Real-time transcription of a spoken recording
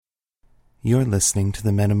You're listening to the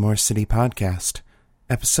Metamor City Podcast,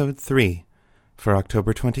 Episode 3, for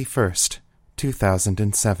October 21st,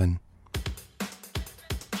 2007.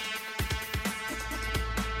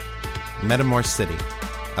 Metamor City,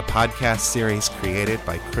 a podcast series created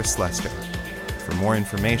by Chris Lester. For more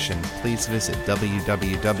information, please visit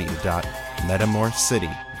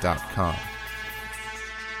www.metamorcity.com.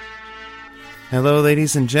 Hello,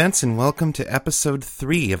 ladies and gents, and welcome to Episode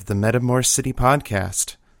 3 of the Metamor City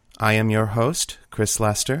Podcast. I am your host, Chris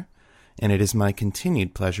Lester, and it is my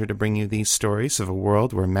continued pleasure to bring you these stories of a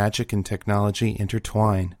world where magic and technology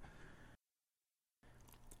intertwine.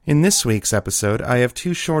 In this week's episode, I have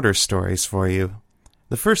two shorter stories for you.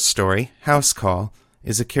 The first story, House Call,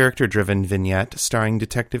 is a character-driven vignette starring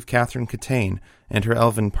Detective Catherine Catane and her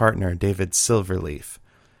elven partner, David Silverleaf.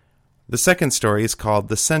 The second story is called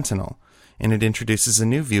The Sentinel, and it introduces a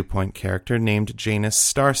new viewpoint character named Janus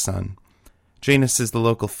Starsun. Janus is the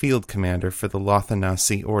local field commander for the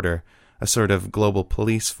Lothanasi Order, a sort of global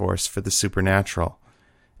police force for the supernatural.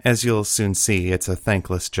 As you'll soon see, it's a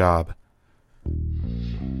thankless job.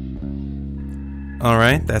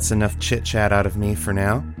 Alright, that's enough chit-chat out of me for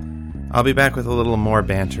now. I'll be back with a little more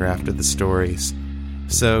banter after the stories.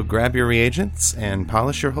 So grab your reagents and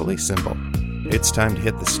polish your holy symbol. It's time to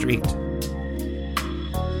hit the street.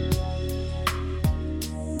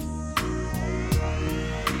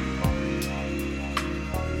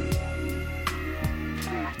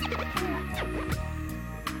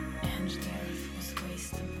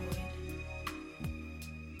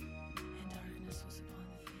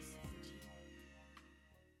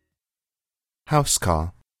 House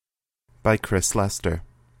Call by Chris Lester.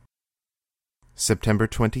 September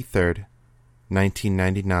 23rd,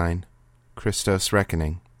 1999, Christos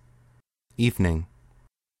Reckoning. Evening.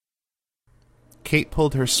 Kate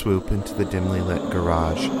pulled her swoop into the dimly lit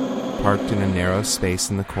garage, parked in a narrow space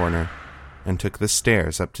in the corner, and took the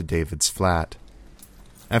stairs up to David's flat.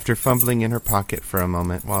 After fumbling in her pocket for a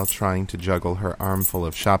moment while trying to juggle her armful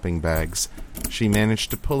of shopping bags, she managed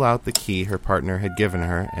to pull out the key her partner had given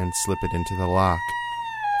her and slip it into the lock.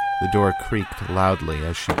 The door creaked loudly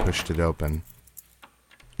as she pushed it open.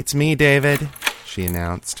 "It's me, David," she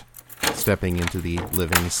announced, stepping into the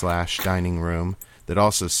living/dining room that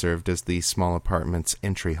also served as the small apartment's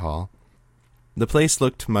entry hall. The place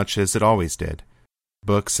looked much as it always did.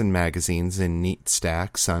 Books and magazines in neat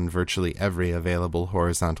stacks on virtually every available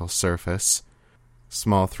horizontal surface.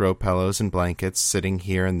 Small throw pillows and blankets sitting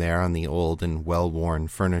here and there on the old and well-worn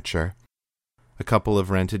furniture. A couple of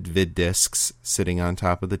rented vid discs sitting on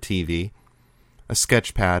top of the TV. A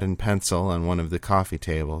sketch pad and pencil on one of the coffee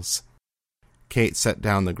tables. Kate set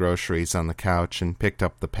down the groceries on the couch and picked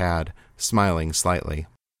up the pad, smiling slightly.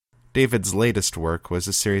 David's latest work was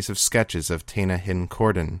a series of sketches of Tana Hin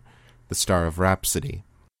Corden, the star of Rhapsody.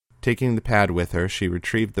 Taking the pad with her, she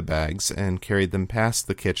retrieved the bags and carried them past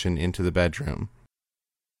the kitchen into the bedroom.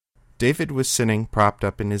 David was sitting propped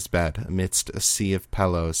up in his bed amidst a sea of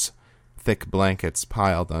pillows, thick blankets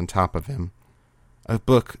piled on top of him. A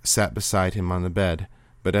book sat beside him on the bed,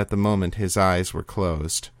 but at the moment his eyes were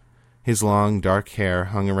closed. His long, dark hair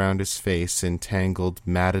hung around his face in tangled,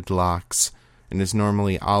 matted locks, and his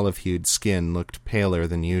normally olive-hued skin looked paler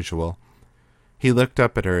than usual. He looked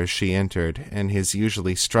up at her as she entered, and his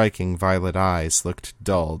usually striking violet eyes looked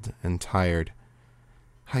dulled and tired.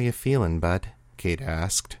 "How you feelin', bud?" Kate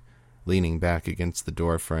asked, leaning back against the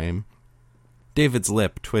doorframe. David's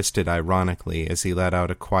lip twisted ironically as he let out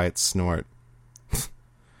a quiet snort.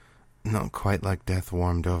 "Not quite like death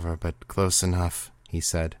warmed over, but close enough," he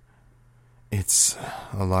said. "It's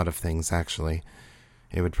a lot of things, actually.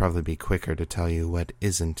 It would probably be quicker to tell you what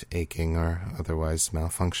isn't aching or otherwise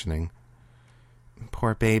malfunctioning."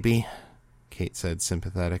 "Poor baby," Kate said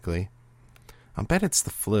sympathetically. "I'll bet it's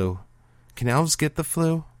the flu. Can elves get the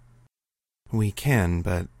flu?" "We can,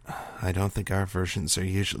 but I don't think our versions are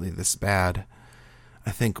usually this bad.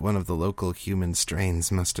 I think one of the local human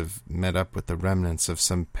strains must have met up with the remnants of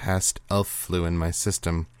some past elf flu in my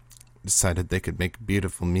system, decided they could make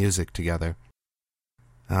beautiful music together.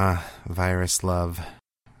 Ah, virus love.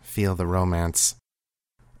 Feel the romance.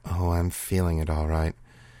 Oh, I'm feeling it all right.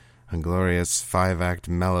 A glorious 5-act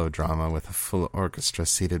melodrama with a full orchestra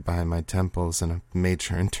seated behind my temples and a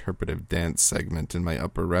major interpretive dance segment in my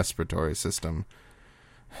upper respiratory system.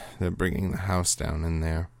 They're bringing the house down in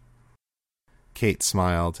there." Kate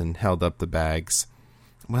smiled and held up the bags.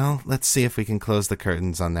 "Well, let's see if we can close the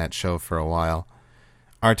curtains on that show for a while.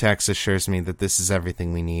 Artax assures me that this is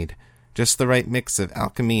everything we need. Just the right mix of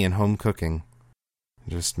alchemy and home cooking.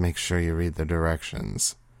 Just make sure you read the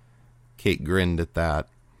directions." Kate grinned at that.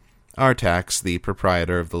 Artax, the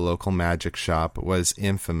proprietor of the local magic shop, was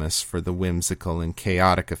infamous for the whimsical and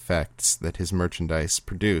chaotic effects that his merchandise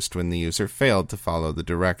produced when the user failed to follow the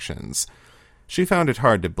directions. She found it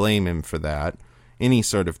hard to blame him for that. Any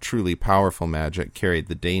sort of truly powerful magic carried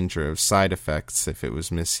the danger of side effects if it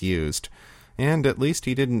was misused, and at least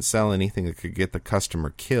he didn't sell anything that could get the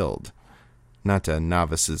customer killed. Not to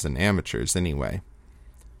novices and amateurs, anyway.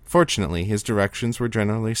 Fortunately, his directions were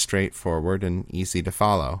generally straightforward and easy to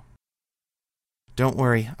follow. "Don't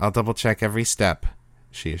worry, I'll double-check every step,"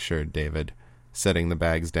 she assured David, setting the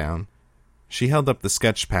bags down. She held up the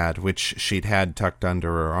sketch pad, which she'd had tucked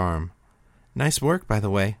under her arm. "Nice work, by the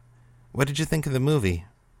way. What did you think of the movie?"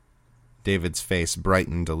 David's face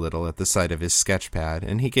brightened a little at the sight of his sketch pad,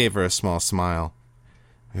 and he gave her a small smile.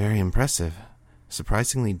 "Very impressive.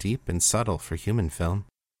 Surprisingly deep and subtle for human film."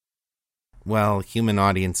 "Well, human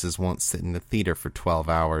audiences won't sit in the theater for 12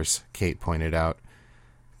 hours, Kate pointed out.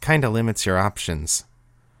 "Kinda limits your options."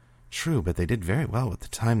 "True, but they did very well with the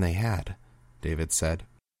time they had," David said.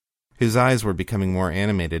 His eyes were becoming more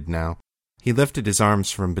animated now. He lifted his arms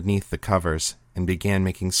from beneath the covers and began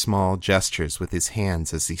making small gestures with his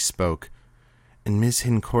hands as he spoke. And Miss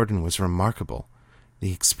Hincorden was remarkable.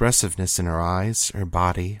 The expressiveness in her eyes, her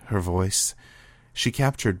body, her voice. She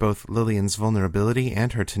captured both Lillian's vulnerability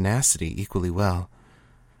and her tenacity equally well.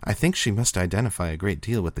 I think she must identify a great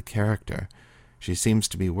deal with the character. She seems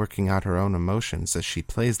to be working out her own emotions as she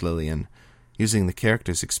plays Lillian, using the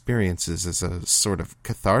character's experiences as a sort of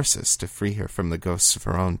catharsis to free her from the ghosts of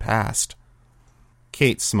her own past.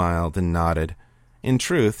 Kate smiled and nodded. In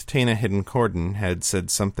truth, Taina Hincorden had said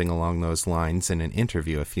something along those lines in an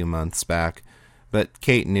interview a few months back, but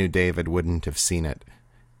Kate knew David wouldn't have seen it.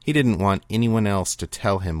 He didn't want anyone else to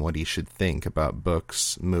tell him what he should think about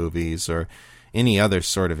books, movies, or any other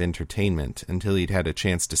sort of entertainment until he'd had a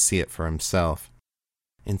chance to see it for himself.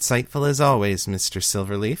 "Insightful as always, Mr.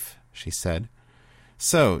 Silverleaf," she said.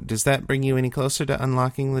 "So, does that bring you any closer to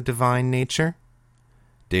unlocking the divine nature?"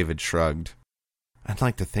 David shrugged. "I'd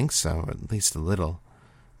like to think so, at least a little.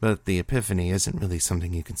 But the epiphany isn't really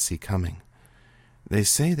something you can see coming. They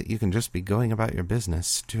say that you can just be going about your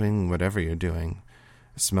business, doing whatever you're doing,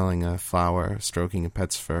 smelling a flower, stroking a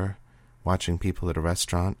pet's fur, watching people at a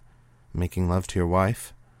restaurant, making love to your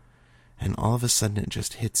wife, and all of a sudden it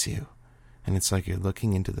just hits you, and it's like you're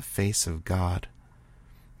looking into the face of God.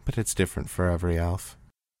 But it's different for every elf."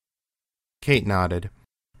 Kate nodded.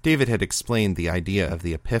 David had explained the idea of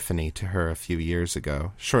the epiphany to her a few years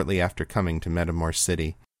ago, shortly after coming to Metamor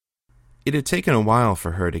City. It had taken a while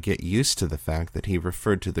for her to get used to the fact that he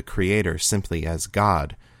referred to the Creator simply as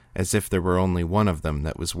God, as if there were only one of them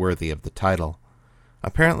that was worthy of the title.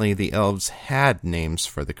 Apparently the elves had names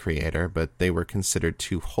for the Creator, but they were considered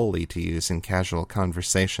too holy to use in casual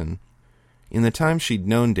conversation. In the time she'd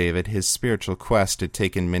known David, his spiritual quest had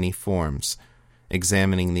taken many forms.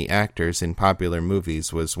 Examining the actors in popular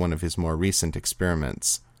movies was one of his more recent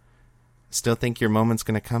experiments. "Still think your moment's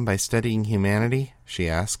going to come by studying humanity?" she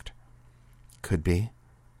asked. "Could be."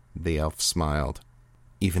 The elf smiled.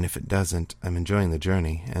 "Even if it doesn't, I'm enjoying the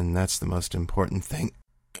journey, and that's the most important thing."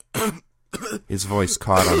 His voice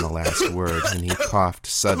caught on the last word, and he coughed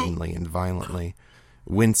suddenly and violently,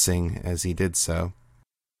 wincing as he did so.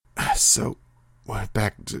 "So, we're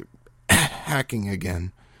back to hacking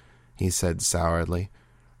again," he said sourly,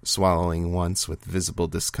 swallowing once with visible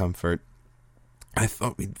discomfort. "I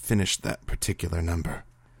thought we'd finished that particular number."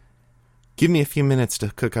 "Give me a few minutes to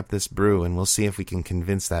cook up this brew, and we'll see if we can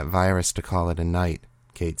convince that virus to call it a night,"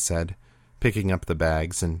 Kate said, picking up the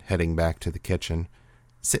bags and heading back to the kitchen.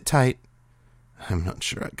 "Sit tight." "I'm not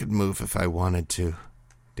sure I could move if I wanted to,"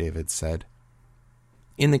 David said.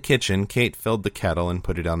 In the kitchen, Kate filled the kettle and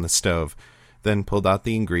put it on the stove, then pulled out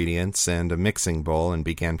the ingredients and a mixing bowl and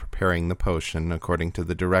began preparing the potion according to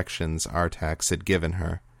the directions Artax had given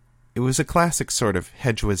her. It was a classic sort of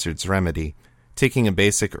hedge wizard's remedy, taking a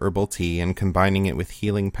basic herbal tea and combining it with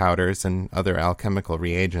healing powders and other alchemical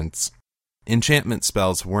reagents. Enchantment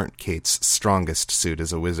spells weren't Kate's strongest suit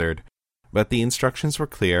as a wizard, but the instructions were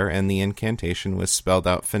clear and the incantation was spelled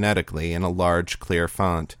out phonetically in a large, clear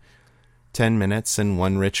font. 10 minutes and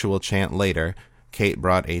one ritual chant later, Kate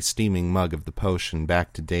brought a steaming mug of the potion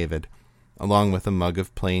back to David, along with a mug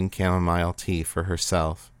of plain chamomile tea for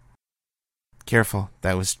herself. "Careful,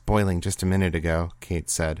 that was boiling just a minute ago," Kate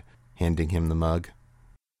said, handing him the mug.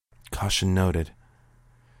 "Caution noted."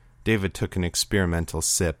 David took an experimental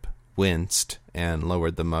sip, winced, and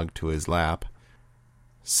lowered the mug to his lap.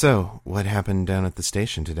 "So, what happened down at the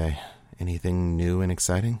station today? Anything new and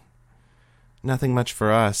exciting?" "Nothing much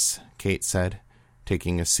for us," Kate said,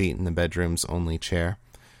 taking a seat in the bedroom's only chair.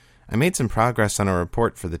 I made some progress on a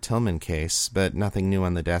report for the Tillman case, but nothing new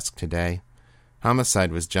on the desk today.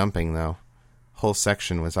 Homicide was jumping, though. Whole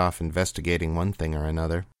section was off investigating one thing or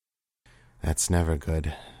another. That's never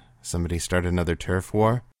good. Somebody start another turf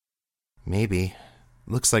war? Maybe.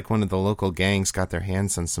 Looks like one of the local gangs got their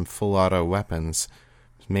hands on some full-auto weapons.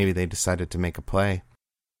 Maybe they decided to make a play.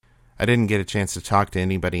 I didn't get a chance to talk to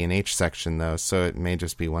anybody in H section, though, so it may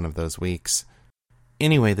just be one of those weeks.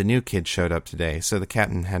 Anyway, the new kid showed up today, so the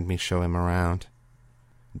captain had me show him around.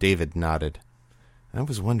 David nodded. I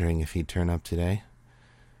was wondering if he'd turn up today.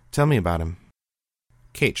 Tell me about him.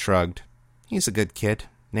 Kate shrugged. He's a good kid.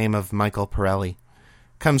 Name of Michael Pirelli.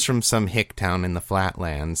 Comes from some hick town in the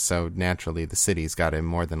flatlands, so naturally the city's got him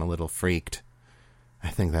more than a little freaked. I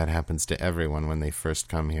think that happens to everyone when they first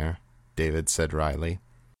come here, David said wryly.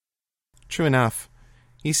 True enough.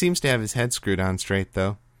 He seems to have his head screwed on straight,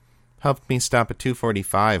 though. Helped me stop a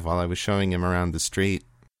 245 while I was showing him around the street.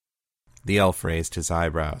 The elf raised his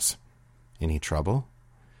eyebrows. Any trouble?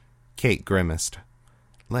 Kate grimaced.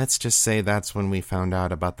 Let's just say that's when we found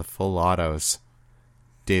out about the full autos.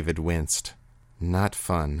 David winced. Not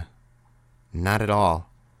fun. Not at all.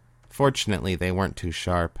 Fortunately, they weren't too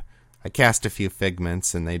sharp. I cast a few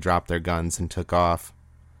figments, and they dropped their guns and took off.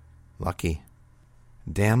 Lucky.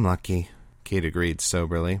 Damn lucky, Kate agreed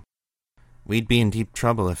soberly. We'd be in deep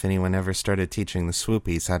trouble if anyone ever started teaching the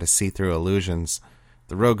swoopies how to see through illusions.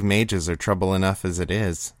 The rogue mages are trouble enough as it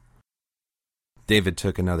is. David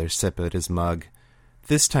took another sip at his mug.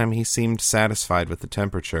 This time he seemed satisfied with the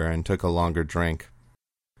temperature and took a longer drink.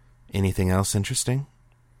 Anything else interesting?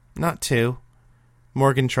 Not too.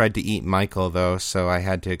 Morgan tried to eat Michael, though, so I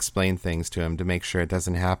had to explain things to him to make sure it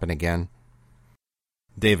doesn't happen again.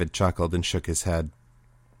 David chuckled and shook his head.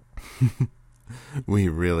 We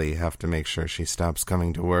really have to make sure she stops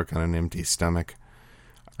coming to work on an empty stomach.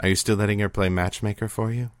 Are you still letting her play matchmaker for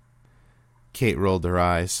you? Kate rolled her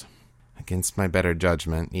eyes. Against my better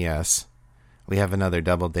judgment, yes. We have another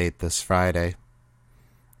double date this Friday.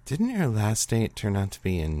 Didn't your last date turn out to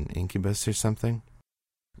be an incubus or something?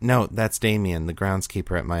 No, that's Damien, the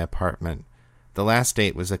groundskeeper at my apartment. The last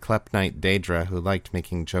date was a klepnite Daedra who liked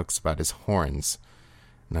making jokes about his horns,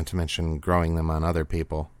 not to mention growing them on other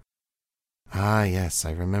people. Ah, yes,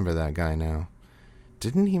 I remember that guy now.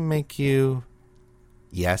 Didn't he make you...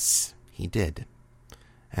 Yes, he did.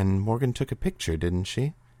 And Morgan took a picture, didn't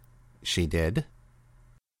she? She did.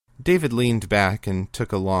 David leaned back and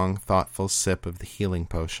took a long, thoughtful sip of the healing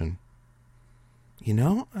potion. You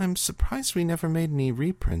know, I'm surprised we never made any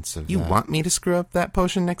reprints of that. You want me to screw up that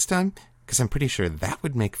potion next time? Because I'm pretty sure that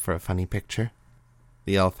would make for a funny picture.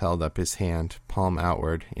 The elf held up his hand, palm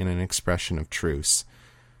outward, in an expression of truce.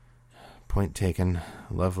 Point taken.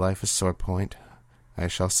 Love life a sore point. I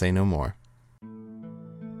shall say no more.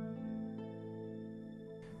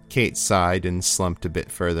 Kate sighed and slumped a bit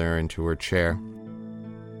further into her chair.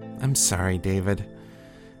 I'm sorry, David.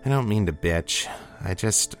 I don't mean to bitch. I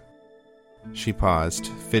just... She paused,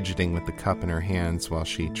 fidgeting with the cup in her hands while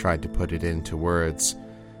she tried to put it into words.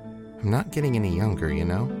 I'm not getting any younger, you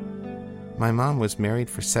know? My mom was married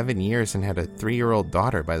for 7 years and had a 3-year-old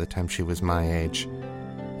daughter by the time she was my age.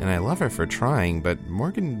 And I love her for trying, but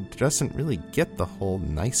Morgan doesn't really get the whole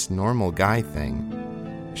nice, normal guy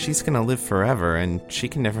thing. She's gonna live forever, and she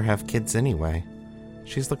can never have kids anyway.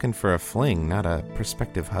 She's looking for a fling, not a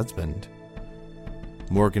prospective husband.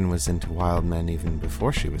 Morgan was into wild men even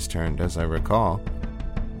before she was turned, as I recall.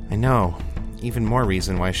 I know. Even more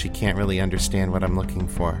reason why she can't really understand what I'm looking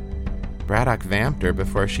for. Braddock vamped her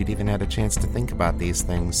before she'd even had a chance to think about these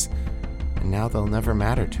things, and now they'll never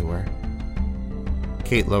matter to her.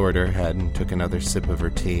 Kate lowered her head and took another sip of her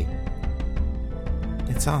tea.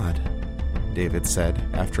 It's odd, David said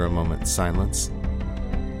after a moment's silence.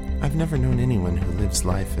 I've never known anyone who lives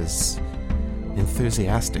life as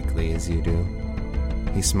enthusiastically as you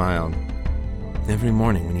do. He smiled. Every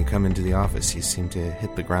morning when you come into the office, you seem to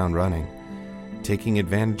hit the ground running, taking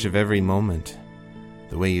advantage of every moment.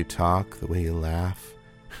 The way you talk, the way you laugh,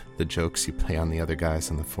 the jokes you play on the other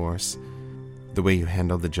guys on the force, the way you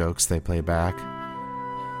handle the jokes they play back,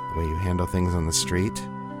 the way you handle things on the street.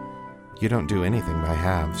 You don't do anything by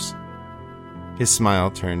halves. His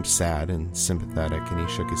smile turned sad and sympathetic, and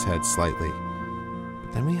he shook his head slightly.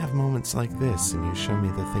 But then we have moments like this, and you show me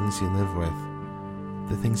the things you live with,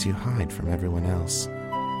 the things you hide from everyone else.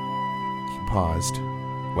 He paused,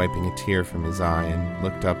 wiping a tear from his eye, and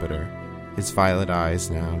looked up at her, his violet eyes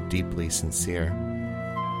now deeply sincere.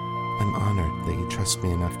 I'm honored that you trust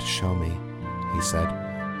me enough to show me, he said.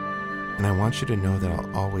 And I want you to know that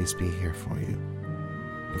I'll always be here for you.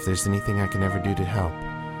 If there's anything I can ever do to help,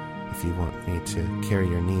 if you want me to carry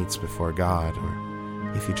your needs before God, or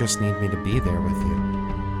If you just need me to be there with you,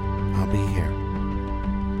 I'll be here."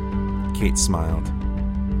 Kate smiled.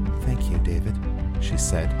 "Thank you, David," she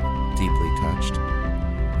said, deeply touched.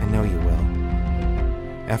 "I know you will."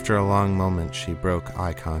 After a long moment, she broke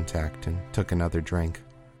eye contact and took another drink.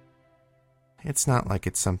 "It's not like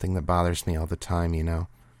it's something that bothers me all the time, you know.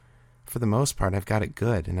 For the most part, I've got it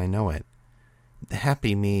good, and I know it. The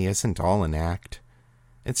happy me isn't all an act.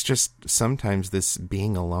 It's just sometimes this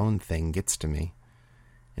being alone thing gets to me.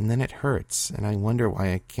 And then it hurts, and I wonder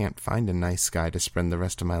why I can't find a nice guy to spend the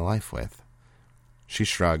rest of my life with." She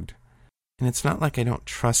shrugged. "And it's not like I don't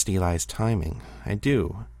trust Eli's timing. I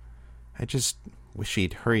do. I just wish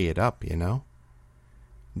he'd hurry it up, you know?"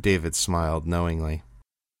 David smiled knowingly.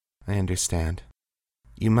 "I understand.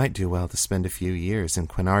 You might do well to spend a few years in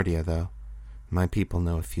Quinardia, though. My people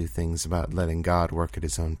know a few things about letting God work at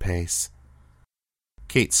his own pace."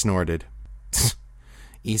 Kate snorted.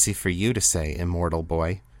 "Easy for you to say, immortal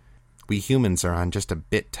boy. We humans are on just a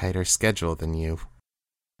bit tighter schedule than you."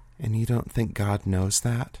 "And you don't think God knows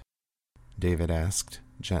that?" David asked,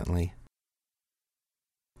 gently.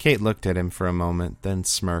 Kate looked at him for a moment, then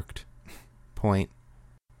smirked. "Point."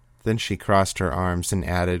 Then she crossed her arms and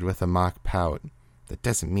added with a mock pout, "That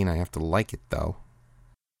doesn't mean I have to like it, though."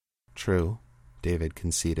 "True," David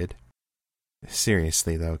conceded.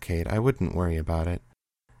 "Seriously, though, Kate, I wouldn't worry about it.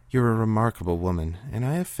 You're a remarkable woman, and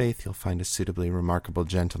I have faith you'll find a suitably remarkable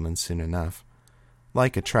gentleman soon enough.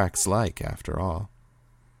 Like attracts like, after all."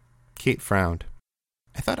 Kate frowned.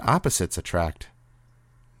 "I thought opposites attract."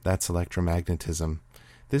 "That's electromagnetism.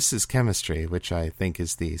 This is chemistry, which I think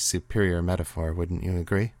is the superior metaphor, wouldn't you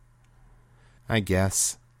agree?" "I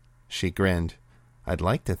guess." She grinned. "I'd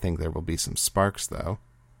like to think there will be some sparks, though."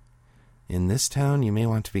 "In this town, you may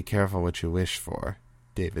want to be careful what you wish for,"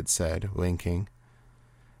 David said, winking.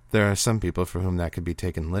 "There are some people for whom that could be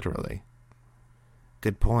taken literally."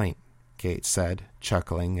 "Good point," Kate said,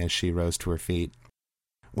 chuckling as she rose to her feet.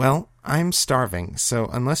 "Well, I'm starving, so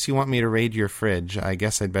unless you want me to raid your fridge, I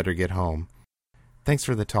guess I'd better get home. Thanks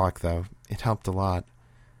for the talk, though. It helped a lot.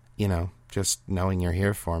 You know, just knowing you're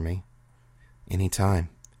here for me." "Any time,"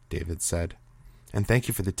 David said. "And thank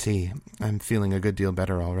you for the tea. I'm feeling a good deal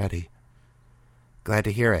better already." "Glad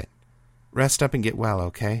to hear it. Rest up and get well,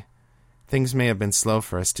 okay? Things may have been slow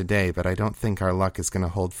for us today, but I don't think our luck is going to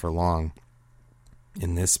hold for long."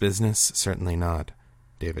 "In this business, certainly not,"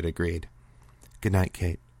 David agreed. "Good night,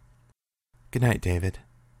 Kate." "Good night, David."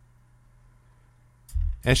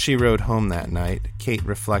 As she rode home that night, Kate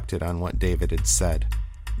reflected on what David had said.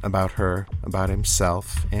 About her, about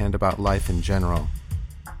himself, and about life in general.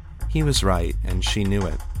 He was right, and she knew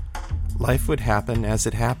it. Life would happen as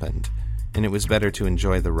it happened, and it was better to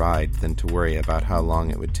enjoy the ride than to worry about how long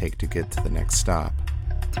it would take to get to the next stop.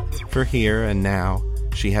 For here and now,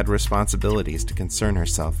 she had responsibilities to concern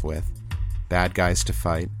herself with, bad guys to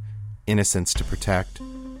fight, innocents to protect,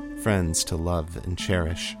 friends to love and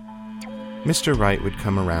cherish. Mr. Wright would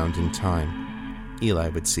come around in time. Eli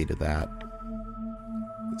would see to that.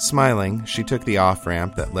 Smiling, she took the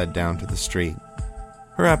off-ramp that led down to the street.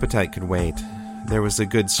 Her appetite could wait. There was a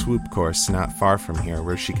good swoop course not far from here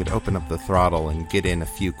where she could open up the throttle and get in a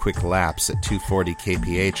few quick laps at 240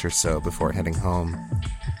 kph or so before heading home.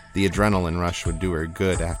 The adrenaline rush would do her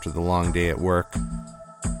good after the long day at work.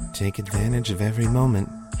 "Take advantage of every moment,"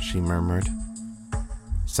 she murmured.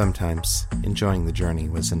 Sometimes, enjoying the journey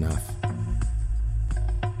was enough.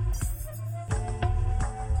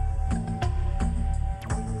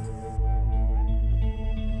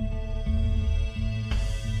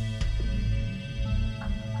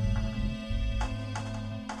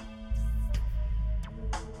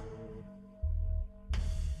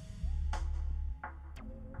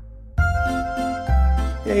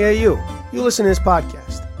 Hey, you listen to this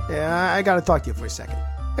podcast. Yeah, I gotta talk to you for a second.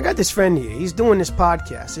 I got this friend here. He's doing this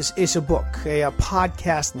podcast. It's a book, a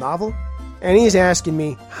podcast novel. And he's asking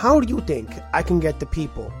me, how do you think I can get the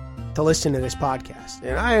people to listen to this podcast?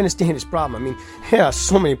 And I understand his problem. I mean,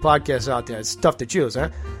 so many podcasts out there. It's tough to choose, huh?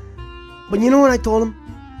 But you know what I told him?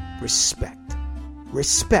 Respect.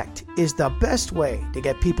 Respect is the best way to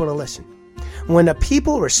get people to listen. When the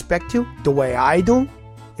people respect you the way I do,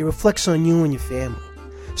 it reflects on you and your family.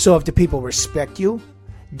 So if the people respect you,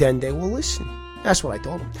 then they will listen. That's what I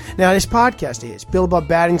told him. Now, this podcast is Bill Above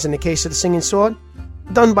Battings in the Case of the Singing Sword,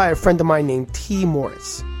 done by a friend of mine named T.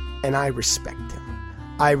 Morris. And I respect him.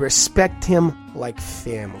 I respect him like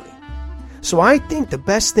family. So I think the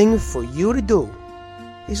best thing for you to do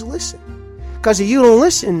is listen. Because if you don't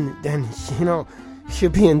listen, then, you're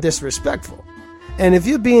being disrespectful. And if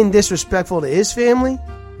you're being disrespectful to his family,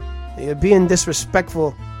 you're being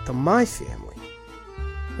disrespectful to my family.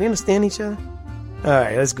 We understand each other?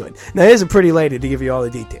 Alright, that's good. Now here's a pretty lady to give you all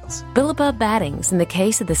the details. Billabub Battings in the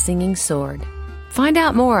Case of the Singing Sword. Find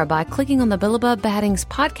out more by clicking on the Billabub Battings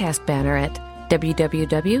podcast banner at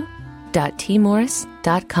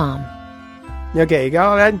www.tmorris.com. Okay, you got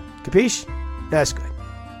all that? Capiche? That's good.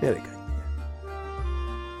 Really good.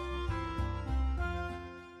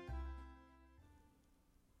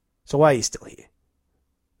 So why are you still here?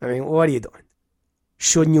 I mean, what are you doing?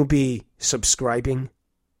 Shouldn't you be subscribing?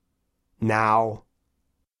 Now?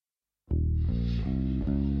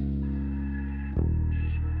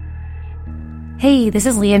 Hey, this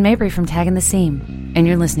is Leanne Mabry from Tagging the Seam, and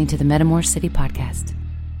you're listening to the Metamor City Podcast.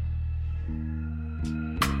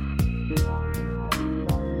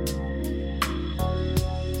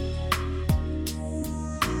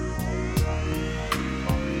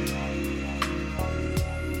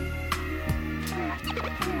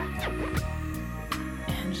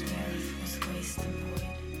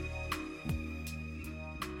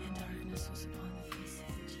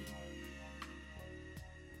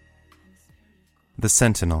 The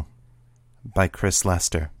Sentinel by Chris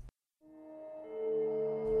Lester.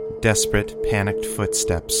 Desperate, panicked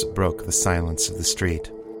footsteps broke the silence of the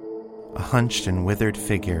street. A hunched and withered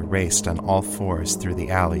figure raced on all fours through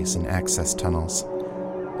the alleys and access tunnels.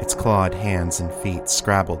 Its clawed hands and feet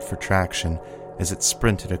scrabbled for traction as it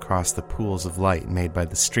sprinted across the pools of light made by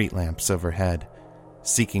the street lamps overhead,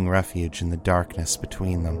 seeking refuge in the darkness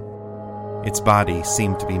between them. Its body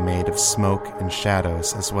seemed to be made of smoke and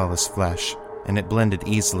shadows as well as flesh, and it blended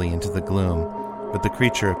easily into the gloom, but the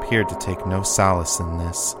creature appeared to take no solace in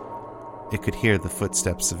this. It could hear the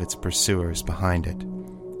footsteps of its pursuers behind it.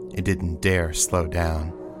 It didn't dare slow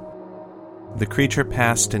down. The creature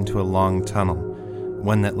passed into a long tunnel,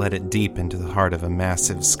 one that led it deep into the heart of a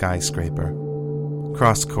massive skyscraper.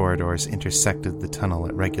 Cross corridors intersected the tunnel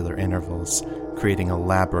at regular intervals, creating a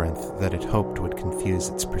labyrinth that it hoped would confuse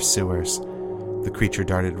its pursuers. The creature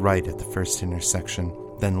darted right at the first intersection,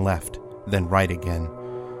 then left, then right again.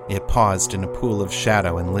 It paused in a pool of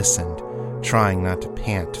shadow and listened, trying not to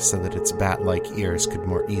pant so that its bat-like ears could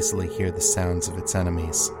more easily hear the sounds of its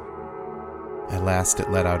enemies. At last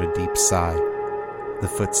it let out a deep sigh. The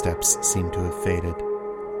footsteps seemed to have faded.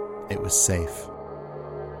 It was safe.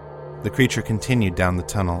 The creature continued down the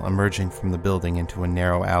tunnel, emerging from the building into a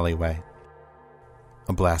narrow alleyway.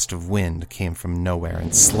 A blast of wind came from nowhere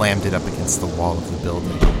and slammed it up against the wall of the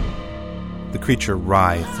building. The creature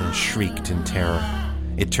writhed and shrieked in terror.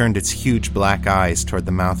 It turned its huge black eyes toward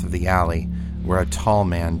the mouth of the alley, where a tall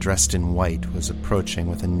man dressed in white was approaching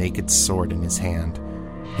with a naked sword in his hand.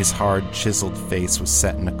 His hard, chiseled face was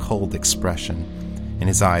set in a cold expression, and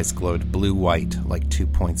his eyes glowed blue-white like 2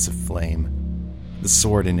 points of flame. The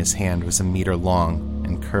sword in his hand was 1 meter long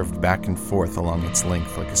and curved back and forth along its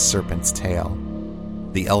length like a serpent's tail.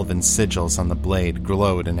 The elven sigils on the blade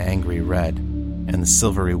glowed an angry red, and the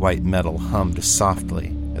silvery white metal hummed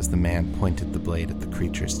softly as the man pointed the blade at the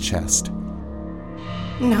creature's chest.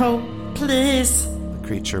 No, please. The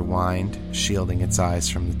creature whined, shielding its eyes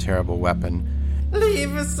from the terrible weapon.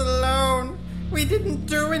 Leave us alone. We didn't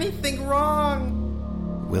do anything wrong.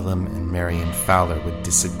 Willem and Marion Fowler would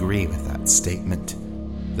disagree with that statement,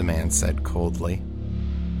 the man said coldly.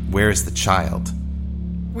 Where is the child?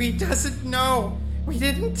 We doesn't know. We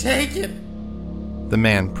didn't take it. The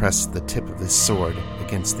man pressed the tip of his sword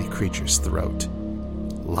against the creature's throat.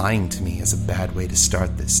 Lying to me is a bad way to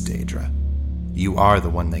start this, Daedra. You are the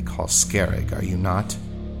one they call Scarrig, are you not?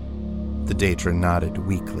 The Daedra nodded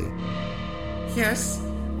weakly. Yes,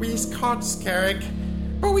 we caught Scarrig,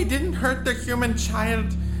 but we didn't hurt the human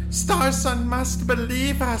child. Starson must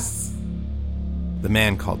believe us. The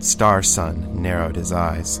man called Starson narrowed his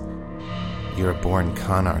eyes. You're a born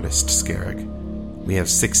con artist, Scarrig. We have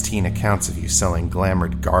 16 accounts of you selling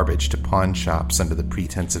glamoured garbage to pawn shops under the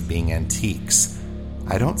pretense of being antiques.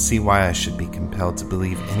 I don't see why I should be compelled to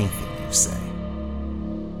believe anything you say.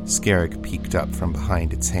 Scarrig peeked up from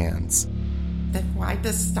behind its hands. Then why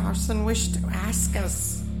does Starson wish to ask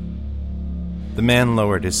us? The man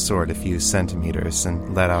lowered his sword a few centimeters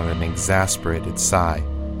and let out an exasperated sigh.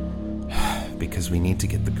 Because we need to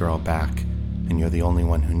get the girl back, and you're the only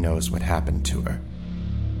one who knows what happened to her.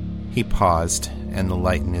 He paused, and the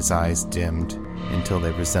light in his eyes dimmed until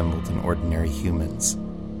they resembled an ordinary human's.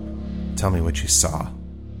 Tell me what you saw.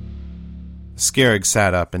 Scarrig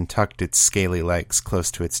sat up and tucked its scaly legs close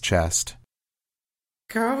to its chest.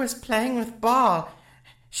 Girl was playing with ball.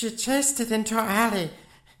 She chased it into our alley.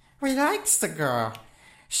 We likes the girl.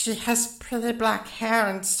 She has pretty black hair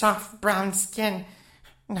and soft brown skin.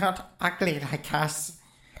 Not ugly like us,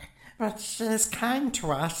 but she is kind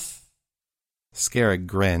to us. Scarrig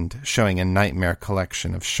grinned, showing a nightmare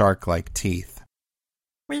collection of shark-like teeth.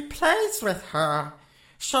 We plays with her.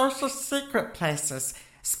 Shows her secret places,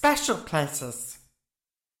 special places.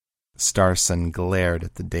 Starson glared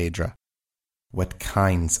at the Daedra. What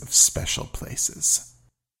kinds of special places?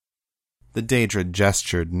 The Daedra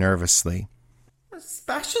gestured nervously.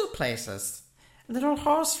 Special places. Little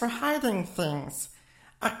holes for hiding things.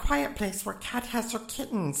 A quiet place where Cat has her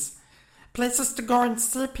kittens. Places to go and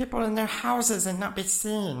see people in their houses and not be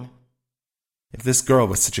seen. If this girl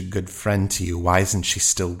was such a good friend to you, why isn't she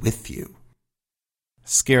still with you?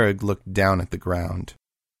 Scarab looked down at the ground.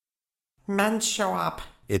 Men show up,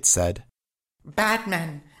 It said. Bad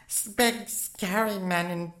men. Big, scary men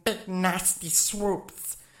in big, nasty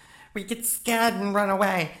swoops. We get scared and run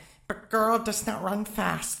away, but girl does not run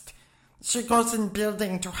fast. She goes in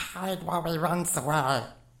building to hide while we runs away.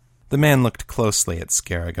 The man looked closely at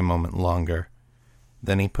Scarab a moment longer.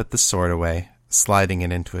 Then he put the sword away, sliding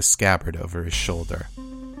it into a scabbard over his shoulder.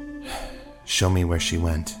 Show me where she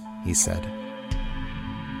went, he said.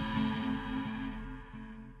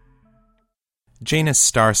 Janus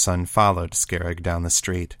Starson followed Scarab down the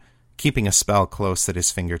street, keeping a spell close at his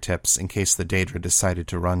fingertips in case the Daedra decided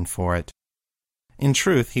to run for it. In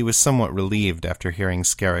truth, he was somewhat relieved after hearing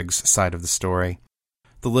Scarab's side of the story.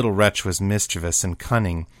 The little wretch was mischievous and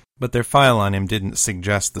cunning, but their file on him didn't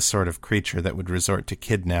suggest the sort of creature that would resort to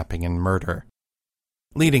kidnapping and murder.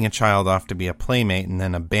 Leading a child off to be a playmate and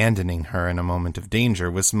then abandoning her in a moment of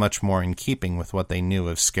danger was much more in keeping with what they knew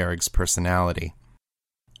of Scarab's personality.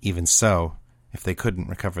 Even so, if they couldn't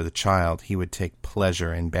recover the child, he would take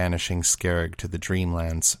pleasure in banishing Scarab to the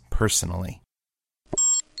Dreamlands personally.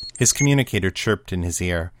 His communicator chirped in his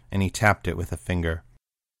ear, and he tapped it with a finger.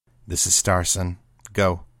 This is Starson.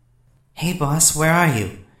 Go. Hey, boss, where are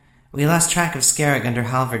you? We lost track of Scarab under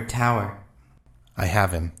Halvard Tower. I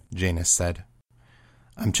have him, Janus said.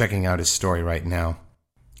 I'm checking out his story right now.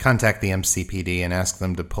 Contact the MCPD and ask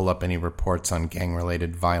them to pull up any reports on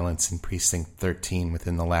gang-related violence in Precinct 13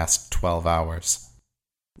 within the last 12 hours.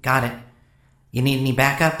 Got it. You need any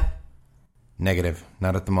backup? Negative,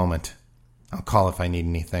 not at the moment. I'll call if I need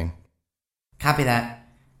anything. Copy that.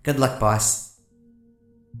 Good luck, boss.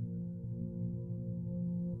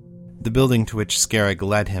 The building to which Scarab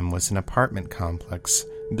led him was an apartment complex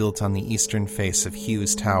built on the eastern face of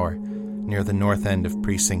Hughes Tower, near the north end of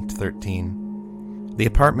Precinct 13. The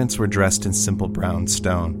apartments were dressed in simple brown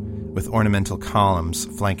stone, with ornamental columns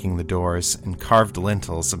flanking the doors and carved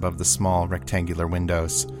lintels above the small rectangular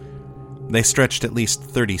windows. They stretched at least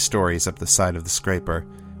 30 stories up the side of the scraper,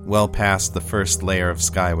 well past the first layer of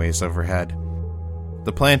skyways overhead.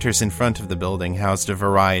 The planters in front of the building housed a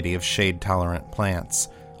variety of shade-tolerant plants,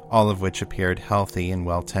 all of which appeared healthy and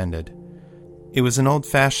well-tended. It was an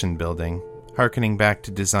old-fashioned building, harkening back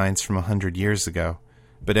to designs from 100 years ago,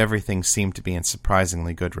 but everything seemed to be in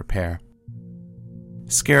surprisingly good repair.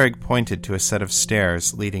 Scarab pointed to a set of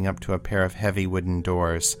stairs leading up to a pair of heavy wooden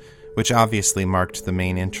doors, which obviously marked the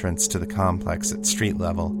main entrance to the complex at street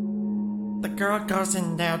level. The girl goes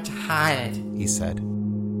in there to hide, he said.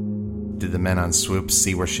 Did the men on swoops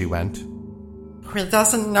see where she went? He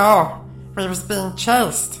doesn't know. We was being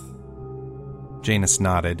chased. Janus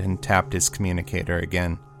nodded and tapped his communicator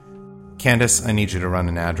again. Candace, I need you to run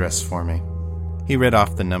an address for me. He read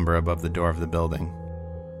off the number above the door of the building.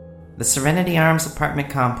 The Serenity Arms apartment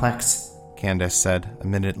complex, Candace said a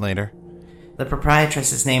minute later. The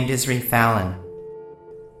proprietress is named Isri Fallon.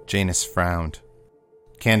 Janus frowned.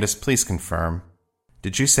 Candace, please confirm.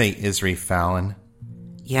 Did you say Isri Fallon?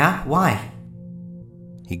 Yeah? Why?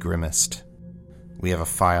 He grimaced. We have a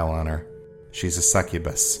file on her. She's a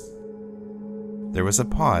succubus. There was a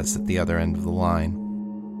pause at the other end of the line.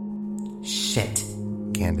 Shit,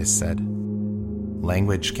 Candace said.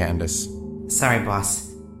 Language, Candace. Sorry,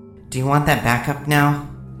 boss. Do you want that backup now?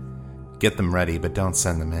 Get them ready, but don't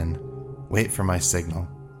send them in. Wait for my signal.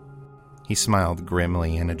 He smiled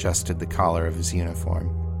grimly and adjusted the collar of his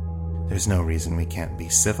uniform. There's no reason we can't be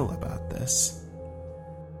civil about this.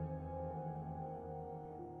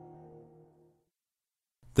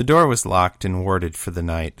 The door was locked and warded for the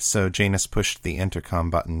night, so Janus pushed the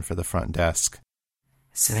intercom button for the front desk.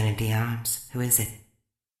 Serenity Arms, who is it?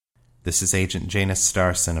 This is Agent Janus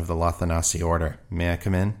Starson of the Lothanasi Order. May I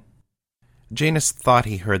come in? Janus thought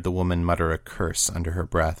he heard the woman mutter a curse under her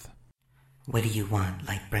breath. What do you want,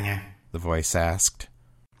 Lightbringer? The voice asked.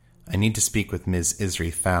 I need to speak with Ms.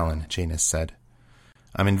 Isri Fallon, Janus said.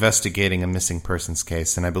 I'm investigating a missing persons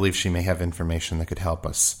case, and I believe she may have information that could help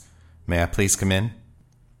us. May I please come in?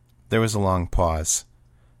 There was a long pause.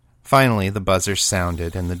 Finally, the buzzer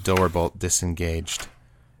sounded and the door bolt disengaged.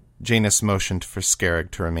 Janus motioned for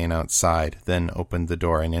Scarab to remain outside, then opened the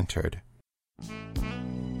door and entered.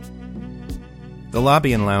 The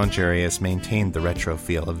lobby and lounge areas maintained the retro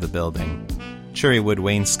feel of the building. Cherry wood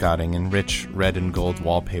wainscoting and rich red and gold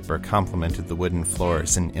wallpaper complemented the wooden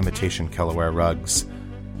floors and imitation Kelaware rugs.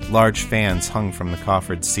 Large fans hung from the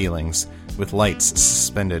coffered ceilings, with lights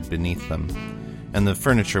suspended beneath them, and the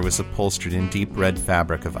furniture was upholstered in deep red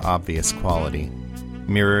fabric of obvious quality.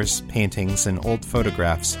 Mirrors, paintings, and old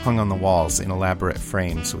photographs hung on the walls in elaborate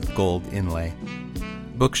frames with gold inlay.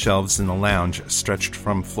 Bookshelves in the lounge stretched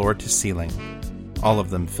from floor to ceiling, all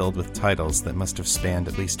of them filled with titles that must have spanned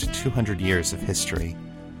at least 200 years of history.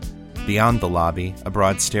 Beyond the lobby, a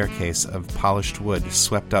broad staircase of polished wood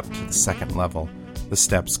swept up to the second level, the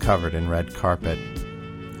steps covered in red carpet.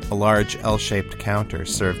 A large L-shaped counter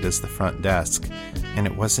served as the front desk, and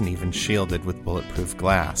it wasn't even shielded with bulletproof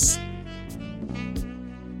glass.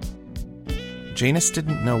 Janus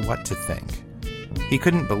didn't know what to think. He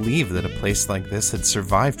couldn't believe that a place like this had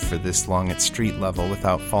survived for this long at street level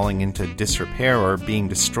without falling into disrepair or being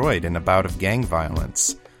destroyed in a bout of gang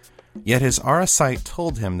violence. Yet his aura sight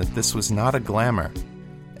told him that this was not a glamour.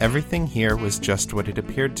 Everything here was just what it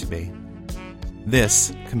appeared to be.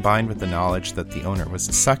 This, combined with the knowledge that the owner was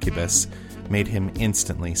a succubus, made him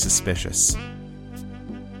instantly suspicious.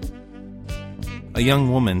 A young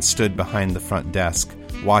woman stood behind the front desk,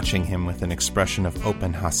 watching him with an expression of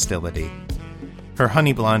open hostility. Her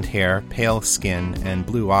honey blonde hair, pale skin, and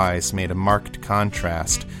blue eyes made a marked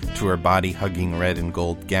contrast to her body-hugging red and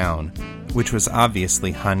gold gown, which was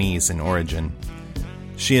obviously Hani's in origin.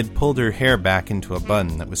 She had pulled her hair back into a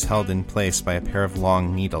bun that was held in place by a pair of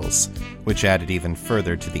long needles, which added even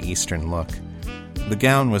further to the Eastern look. The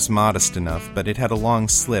gown was modest enough, but it had a long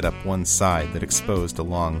slit up one side that exposed a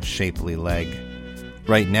long, shapely leg.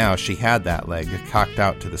 Right now she had that leg cocked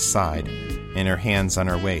out to the side, and her hands on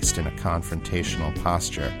her waist in a confrontational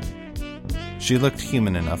posture. She looked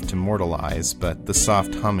human enough to mortal eyes, but the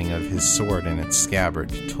soft humming of his sword in its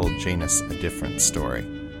scabbard told Janus a different story.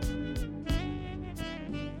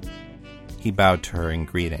 He bowed to her in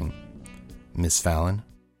greeting. "Miss Fallon?"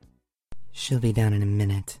 "She'll be down in a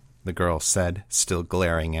minute," the girl said, still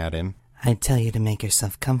glaring at him. "I'd tell you to make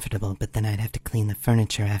yourself comfortable, but then I'd have to clean the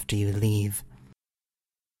furniture after you leave."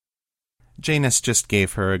 Janus just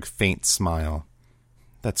gave her a faint smile.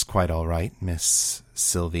 "That's quite all right, Miss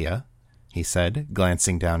Sylvia," he said,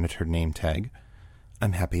 glancing down at her name tag.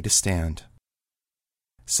 "I'm happy to stand."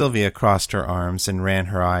 Sylvia crossed her arms and ran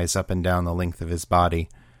her eyes up and down the length of his body,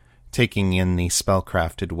 taking in the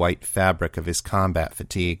spell-crafted white fabric of his combat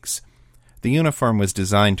fatigues. The uniform was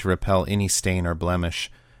designed to repel any stain or blemish,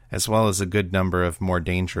 as well as a good number of more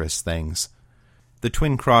dangerous things. The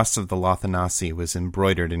twin cross of the Lothanasi was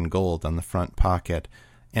embroidered in gold on the front pocket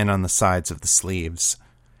and on the sides of the sleeves.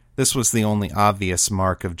 This was the only obvious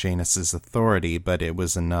mark of Janus's authority, but it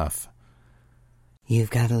was enough.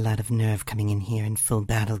 "You've got a lot of nerve coming in here in full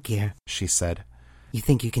battle gear," she said. "You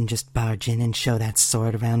think you can just barge in and show that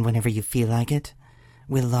sword around whenever you feel like it?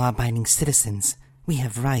 We're law-abiding citizens. We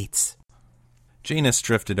have rights." Janus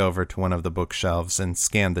drifted over to one of the bookshelves and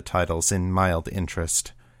scanned the titles in mild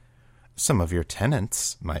interest. "Some of your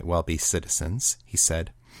tenants might well be citizens," he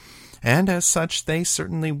said, "and as such they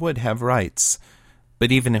certainly would have rights.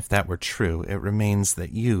 But even if that were true, it remains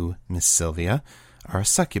that you, Miss Sylvia, are a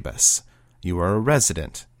succubus. You are a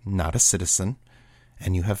resident, not a citizen,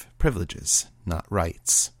 and you have privileges, not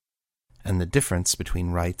rights. And the difference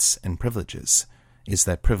between rights and privileges is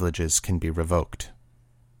that privileges can be revoked."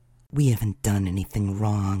 "We haven't done anything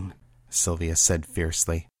wrong," Sylvia said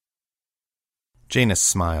fiercely. Janus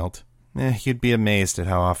smiled. You'd be amazed at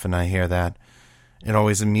how often I hear that. It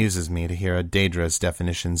always amuses me to hear a Daedra's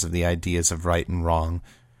definitions of the ideas of right and wrong.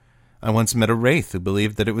 I once met a wraith who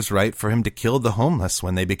believed that it was right for him to kill the homeless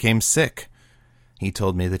when they became sick. He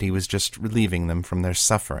told me that he was just relieving them from their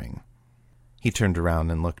suffering. He turned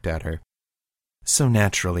around and looked at her. So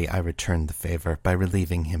naturally I returned the favor by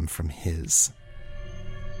relieving him from his.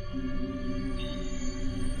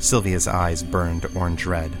 Sylvia's eyes burned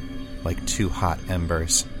orange-red, like two hot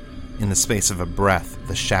embers. In the space of a breath,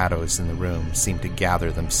 the shadows in the room seemed to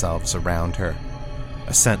gather themselves around her.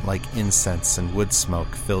 A scent like incense and wood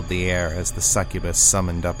smoke filled the air as the succubus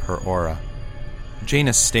summoned up her aura.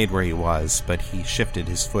 Janus stayed where he was, but he shifted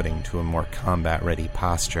his footing to a more combat-ready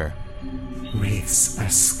posture. "Wraiths are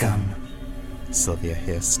scum," Sylvia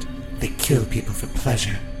hissed. "They kill people for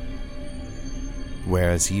pleasure."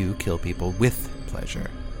 "Whereas you kill people with pleasure,"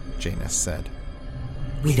 Janus said.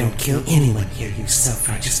 "We don't kill anyone here, you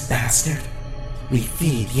self-righteous bastard. We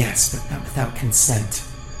feed, yes, but not without consent.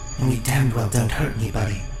 And we damned well don't hurt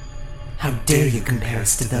anybody. How dare you compare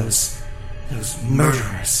us to those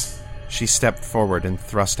murderers?" She stepped forward and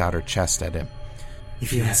thrust out her chest at him.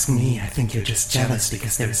 If you ask me, I think you're just jealous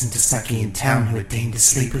because there isn't a sucky in town who would deign to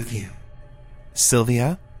sleep with you.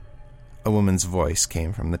 Sylvia? A woman's voice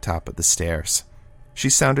came from the top of the stairs. She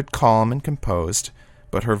sounded calm and composed,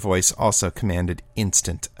 but her voice also commanded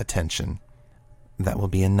instant attention. That will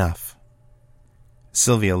be enough.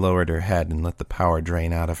 Sylvia lowered her head and let the power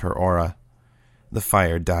drain out of her aura. The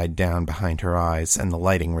fire died down behind her eyes, and the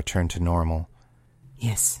lighting returned to normal.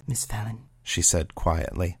 Yes, Miss Fallon, she said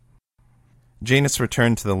quietly. Janus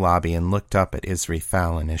returned to the lobby and looked up at Isri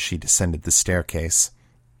Fallon as she descended the staircase.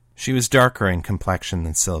 She was darker in complexion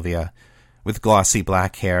than Sylvia, with glossy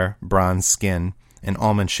black hair, bronze skin, and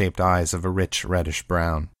almond-shaped eyes of a rich reddish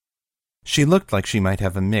brown. She looked like she might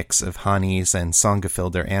have a mix of Hanese and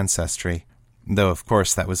Songafilder ancestry, though of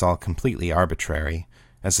course that was all completely arbitrary.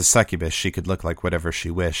 As a succubus she could look like whatever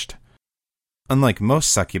she wished. Unlike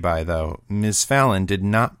most succubi, though, Ms. Fallon did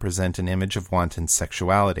not present an image of wanton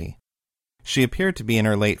sexuality. She appeared to be in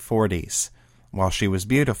her late 40s. While she was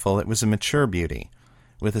beautiful, it was a mature beauty,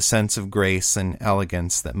 with a sense of grace and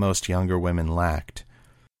elegance that most younger women lacked.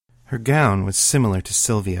 Her gown was similar to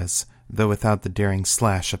Sylvia's, though without the daring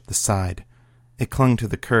slash up the side. It clung to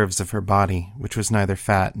the curves of her body, which was neither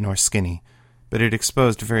fat nor skinny, but it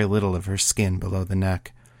exposed very little of her skin below the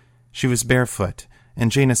neck. She was barefoot,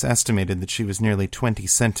 and Janus estimated that she was nearly 20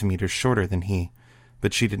 centimeters shorter than he,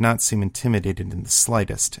 but she did not seem intimidated in the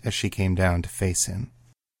slightest as she came down to face him.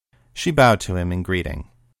 She bowed to him in greeting.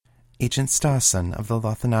 "Agent Starson of the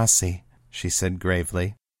Lothanasi," she said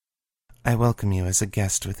gravely. "I welcome you as a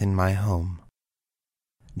guest within my home."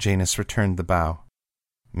 Janus returned the bow.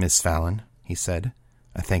 "Miss Fallon," he said,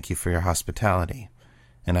 "I thank you for your hospitality,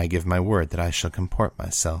 and I give my word that I shall comport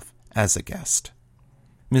myself as a guest."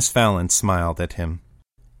 Miss Fallon smiled at him.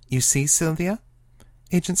 "You see, Sylvia?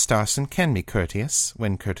 Agent Starson can be courteous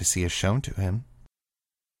when courtesy is shown to him."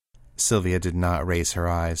 Sylvia did not raise her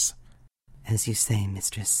eyes. "As you say,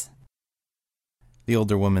 mistress." The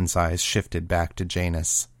older woman's eyes shifted back to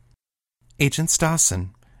Janus. "Agent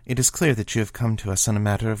Starson, it is clear that you have come to us on a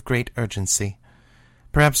matter of great urgency.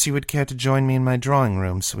 Perhaps you would care to join me in my drawing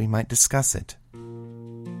room so we might discuss it."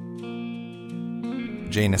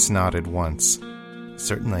 Janus nodded once.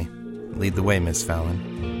 "Certainly. Lead the way, Miss Fallon."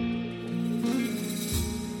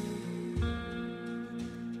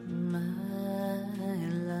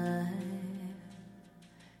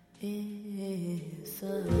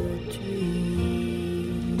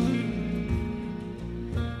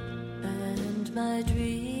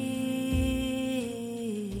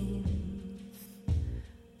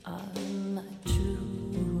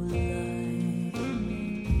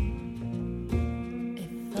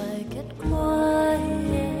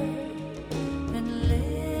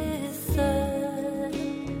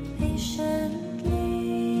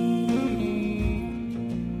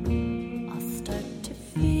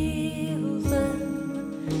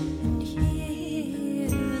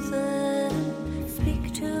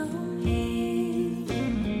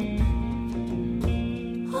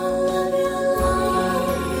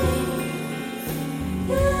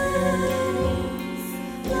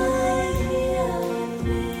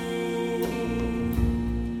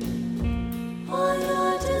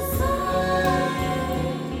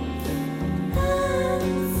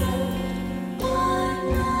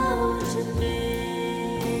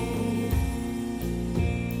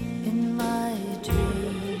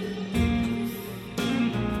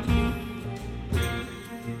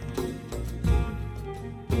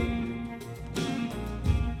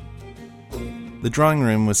 The drawing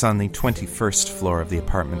room was on the 21st floor of the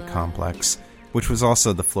apartment complex, which was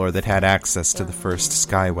also the floor that had access to the first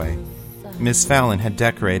skyway. Miss Fallon had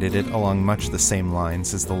decorated it along much the same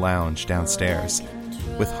lines as the lounge downstairs,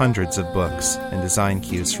 with hundreds of books and design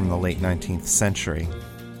cues from the late 19th century.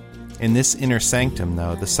 In this inner sanctum,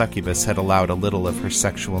 though, the succubus had allowed a little of her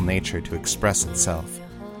sexual nature to express itself.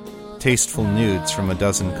 Tasteful nudes from a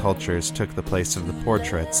dozen cultures took the place of the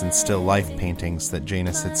portraits and still life paintings that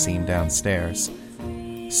Janus had seen downstairs.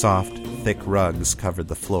 Soft, thick rugs covered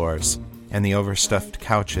the floors, and the overstuffed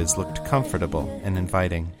couches looked comfortable and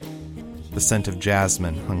inviting. The scent of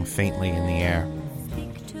jasmine hung faintly in the air.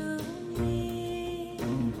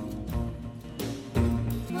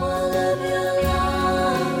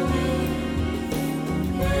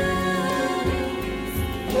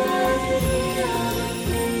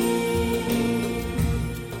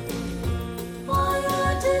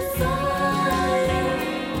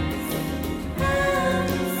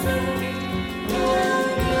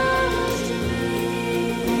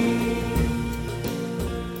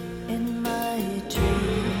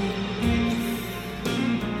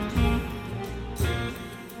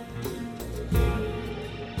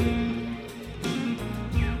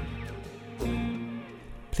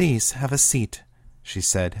 Please have a seat, she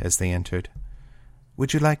said as they entered.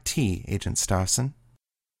 Would you like tea, Agent Starson?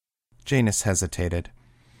 Janus hesitated.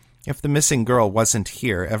 If the missing girl wasn't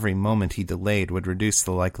here, every moment he delayed would reduce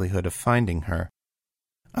the likelihood of finding her.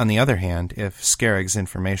 On the other hand, if Scarrag's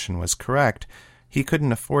information was correct, he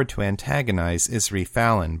couldn't afford to antagonize Isri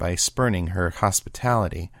Fallon by spurning her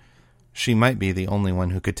hospitality. She might be the only one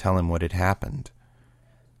who could tell him what had happened.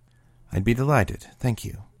 I'd be delighted, thank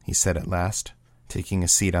you, he said at last, taking a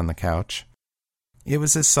seat on the couch. It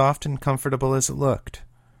was as soft and comfortable as it looked.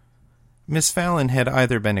 Miss Fallon had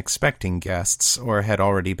either been expecting guests or had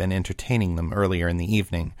already been entertaining them earlier in the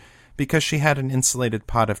evening, because she had an insulated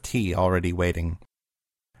pot of tea already waiting.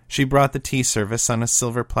 She brought the tea service on a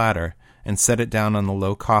silver platter and set it down on the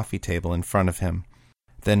low coffee table in front of him,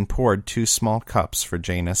 then poured 2 small cups for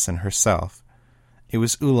Janus and herself. It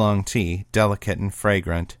was oolong tea, delicate and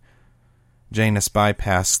fragrant. Janus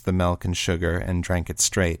bypassed the milk and sugar and drank it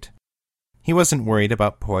straight. He wasn't worried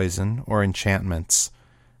about poison or enchantments.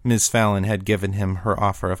 Ms. Fallon had given him her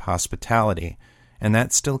offer of hospitality, and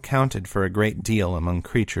that still counted for a great deal among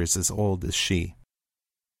creatures as old as she.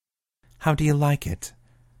 How do you like it?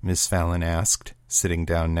 Miss Fallon asked, sitting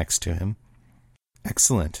down next to him.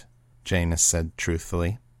 Excellent, Janus said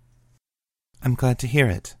truthfully. I'm glad to hear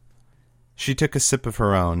it. She took a sip of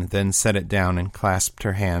her own, then set it down and clasped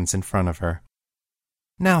her hands in front of her.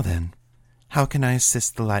 Now then, how can I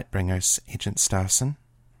assist the Lightbringers, Agent Starson?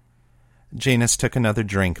 Janus took another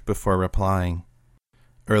drink before replying.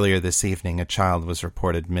 Earlier this evening, a child was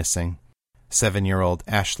reported missing, 7-year-old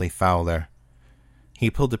Ashley Fowler. He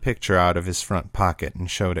pulled a picture out of his front pocket and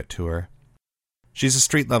showed it to her. She's a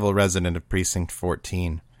street-level resident of Precinct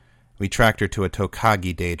 14. We tracked her to a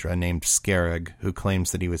Tokagi Daedra named Scarrag, who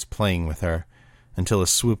claims that he was playing with her, until a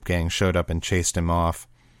swoop gang showed up and chased him off.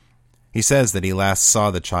 He says that he last saw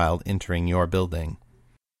the child entering your building.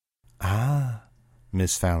 Ah,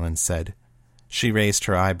 Miss Fallon said. She raised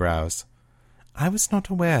her eyebrows. I was not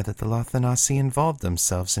aware that the Lothanasi involved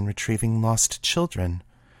themselves in retrieving lost children.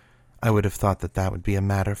 I would have thought that that would be a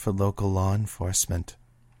matter for local law enforcement.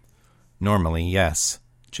 Normally, yes,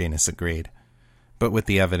 Janus agreed. But with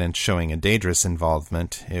the evidence showing a Daedra's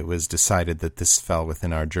involvement, it was decided that this fell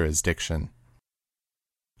within our jurisdiction.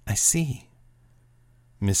 I see.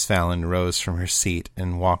 Miss Fallon rose from her seat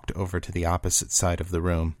and walked over to the opposite side of the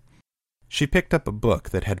room. She picked up a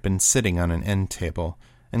book that had been sitting on an end table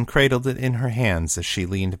and cradled it in her hands as she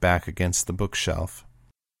leaned back against the bookshelf.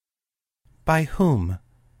 By whom?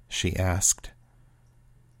 She asked.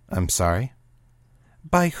 I'm sorry?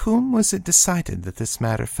 By whom was it decided that this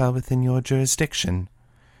matter fell within your jurisdiction?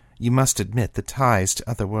 You must admit the ties to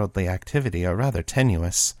otherworldly activity are rather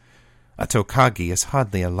tenuous. A Tokagi is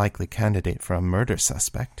hardly a likely candidate for a murder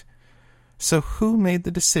suspect. So who made the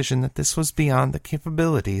decision that this was beyond the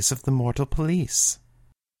capabilities of the mortal police?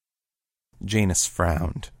 Janus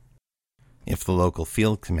frowned. If the local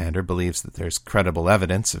field commander believes that there's credible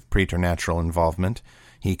evidence of preternatural involvement,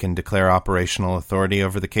 he can declare operational authority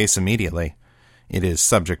over the case immediately. It is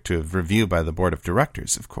subject to review by the board of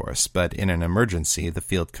directors, of course, but in an emergency, the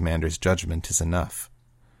field commander's judgment is enough.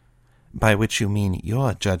 By which you mean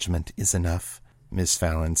your judgment is enough, Miss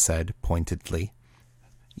Fallon said pointedly.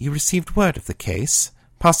 You received word of the case,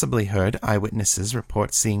 possibly heard eyewitnesses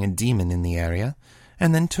report seeing a demon in the area,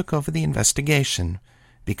 and then took over the investigation,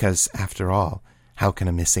 because, after all, how can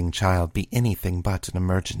a missing child be anything but an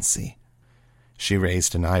emergency? She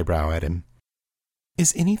raised an eyebrow at him.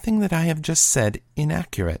 Is anything that I have just said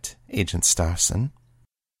inaccurate, Agent Starson?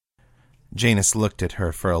 Janus looked at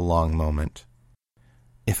her for a long moment.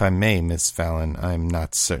 If I may, Miss Fallon, I'm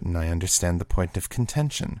not certain I understand the point of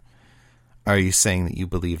contention. Are you saying that you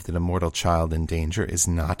believe that a mortal child in danger is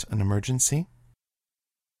not an emergency?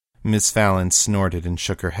 Miss Fallon snorted and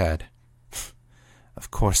shook her head. Of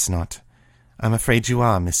course not. I'm afraid you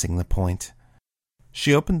are missing the point.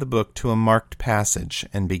 She opened the book to a marked passage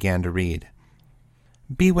and began to read.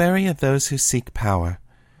 Be wary of those who seek power,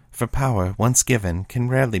 for power, once given, can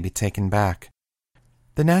rarely be taken back.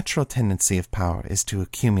 The natural tendency of power is to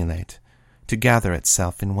accumulate, to gather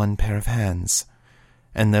itself in one pair of hands,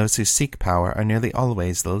 and those who seek power are nearly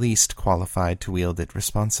always the least qualified to wield it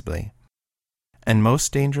responsibly. And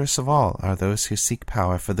most dangerous of all are those who seek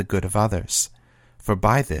power for the good of others, for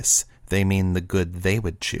by this they mean the good they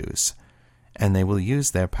would choose, and they will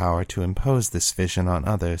use their power to impose this vision on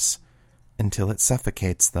others, until it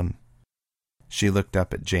suffocates them. She looked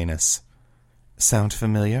up at Janus. Sound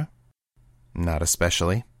familiar? Not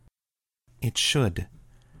especially. It should.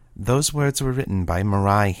 Those words were written by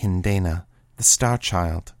Mirai Hindena, the Star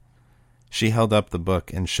Child. She held up the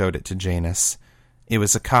book and showed it to Janus. It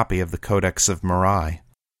was a copy of the Codex of Mirai.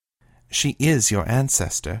 She is your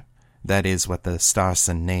ancestor. That is what the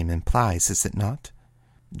Starson name implies, is it not?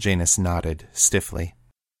 Janus nodded stiffly.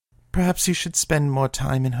 Perhaps you should spend more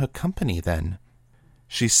time in her company, then.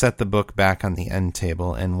 She set the book back on the end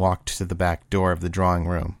table and walked to the back door of the drawing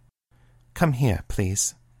room. Come here,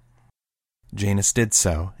 please. Janus did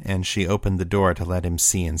so, and she opened the door to let him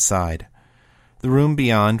see inside. The room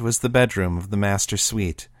beyond was the bedroom of the master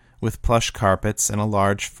suite, with plush carpets and a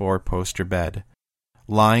large 4-poster bed.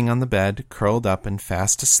 Lying on the bed, curled up and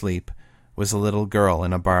fast asleep, was a little girl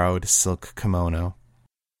in a borrowed silk kimono.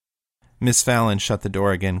 Miss Fallon shut the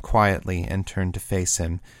door again quietly and turned to face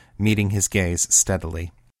him, meeting his gaze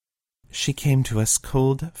steadily. She came to us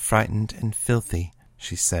cold, frightened, and filthy,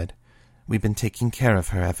 she said. We've been taking care of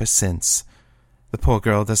her ever since. The poor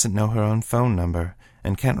girl doesn't know her own phone number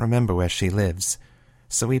and can't remember where she lives,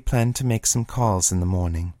 so we planned to make some calls in the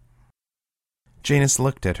morning. Janus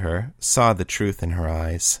looked at her, saw the truth in her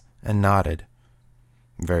eyes, and nodded.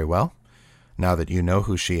 Very well. Now that you know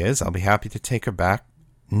who she is, I'll be happy to take her back.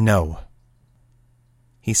 No.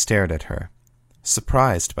 He stared at her,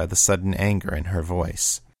 surprised by the sudden anger in her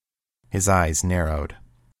voice. His eyes narrowed.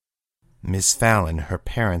 Miss Fallon, her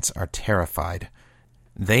parents are terrified.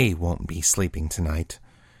 They won't be sleeping tonight.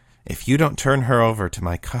 If you don't turn her over to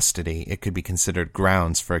my custody, it could be considered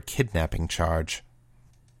grounds for a kidnapping charge.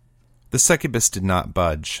 The succubus did not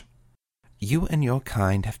budge. You and your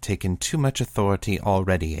kind have taken too much authority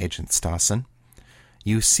already, Agent Starson.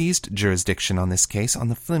 You seized jurisdiction on this case on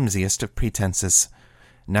the flimsiest of pretenses.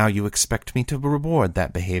 Now you expect me to reward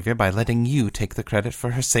that behavior by letting you take the credit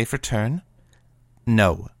for her safe return?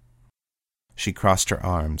 No. She crossed her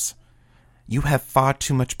arms. You have far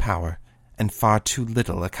too much power and far too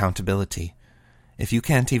little accountability. If you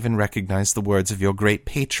can't even recognize the words of your great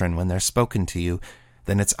patron when they're spoken to you,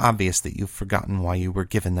 then it's obvious that you've forgotten why you were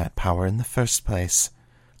given that power in the first place.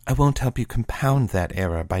 I won't help you compound that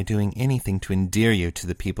error by doing anything to endear you to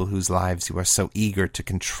the people whose lives you are so eager to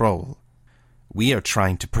control. We are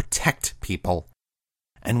trying to protect people.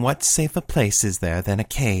 And what safer place is there than a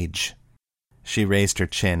cage? She raised her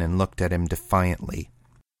chin and looked at him defiantly.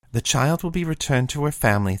 The child will be returned to her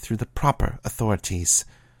family through the proper authorities.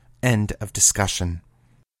 End of discussion.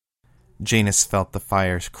 Janus felt the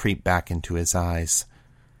fire creep back into his eyes.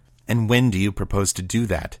 And when do you propose to do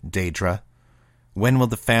that, Daedra? When will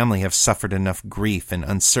the family have suffered enough grief and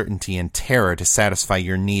uncertainty and terror to satisfy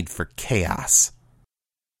your need for chaos?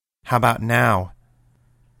 How about now?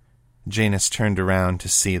 Janus turned around to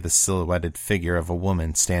see the silhouetted figure of a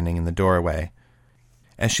woman standing in the doorway.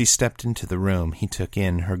 As she stepped into the room, he took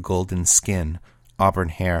in her golden skin, auburn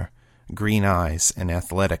hair, green eyes, and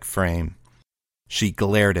athletic frame. She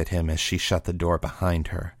glared at him as she shut the door behind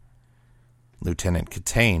her. Lieutenant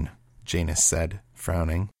Catane, Janus said,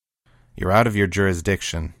 frowning. You're out of your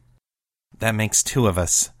jurisdiction. That makes two of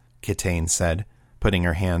us, Catane said, putting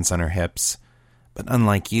her hands on her hips. But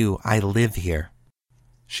unlike you, I live here.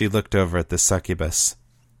 She looked over at the succubus.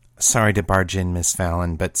 Sorry to barge in, Miss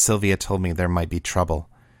Fallon, but Sylvia told me there might be trouble.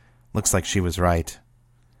 Looks like she was right.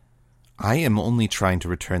 I am only trying to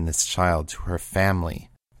return this child to her family,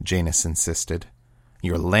 Janus insisted.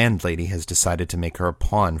 Your landlady has decided to make her a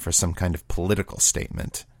pawn for some kind of political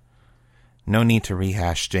statement. No need to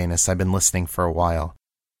rehash, Janus. I've been listening for a while.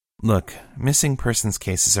 Look, missing persons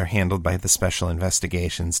cases are handled by the Special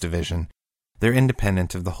Investigations Division. They're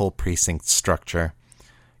independent of the whole precinct structure.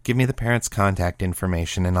 Give me the parents' contact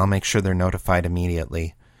information, and I'll make sure they're notified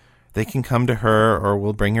immediately. They can come to her, or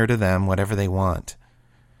we'll bring her to them, whatever they want.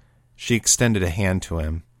 She extended a hand to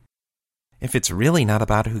him. If it's really not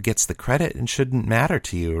about who gets the credit, it shouldn't matter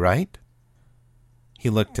to you, right? He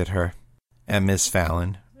looked at her, at Miss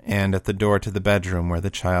Fallon, and at the door to the bedroom where the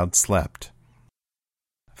child slept.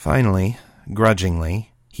 Finally,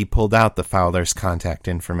 grudgingly, he pulled out the Fowler's contact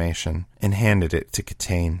information and handed it to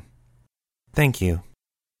Catane. Thank you.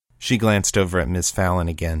 She glanced over at Miss Fallon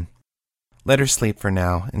again. Let her sleep for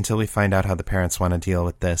now, until we find out how the parents want to deal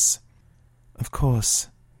with this. Of course,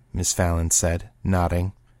 Miss Fallon said,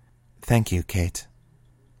 nodding. Thank you, Kate.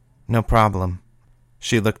 No problem.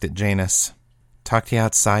 She looked at Janus. Talk to you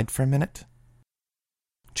outside for a minute?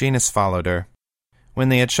 Janus followed her. When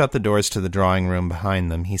they had shut the doors to the drawing room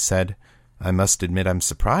behind them, he said, I must admit I'm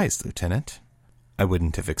surprised, Lieutenant. I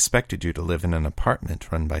wouldn't have expected you to live in an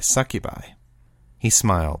apartment run by succubi. He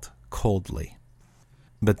smiled, coldly.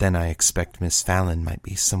 But then I expect Miss Fallon might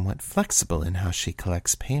be somewhat flexible in how she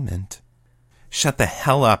collects payment. Shut the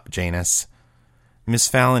hell up, Janus. Miss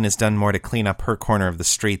Fallon has done more to clean up her corner of the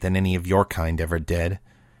street than any of your kind ever did.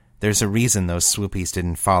 There's a reason those swoopies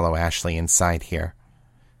didn't follow Ashley inside here.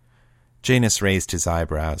 Janus raised his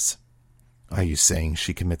eyebrows. Are you saying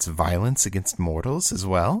she commits violence against mortals as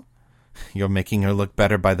well? You're making her look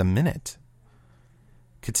better by the minute.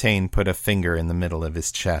 Catane put a finger in the middle of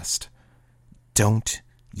his chest. Don't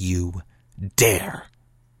you dare!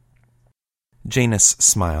 Janus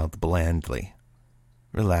smiled blandly.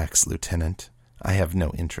 Relax, Lieutenant. I have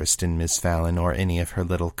no interest in Miss Fallon or any of her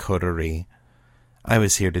little coterie. I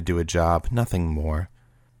was here to do a job, nothing more.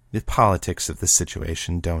 The politics of the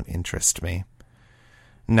situation don't interest me.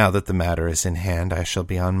 Now that the matter is in hand, I shall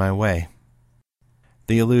be on my way.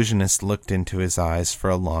 The illusionist looked into his eyes for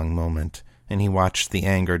a long moment, and he watched the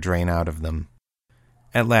anger drain out of them.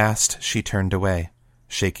 At last, she turned away,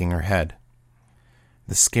 shaking her head.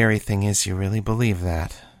 The scary thing is you really believe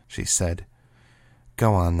that, she said.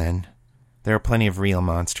 Go on, then. There are plenty of real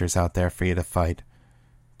monsters out there for you to fight.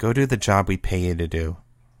 Go do the job we pay you to do.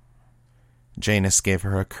 Janus gave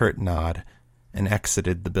her a curt nod and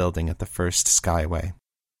exited the building at the first skyway.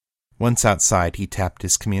 Once outside, he tapped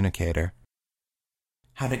his communicator.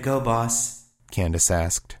 How'd it go, boss? Candace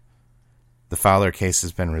asked. The Fowler case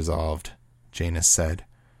has been resolved, Janus said.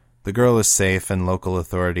 The girl is safe and local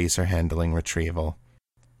authorities are handling retrieval.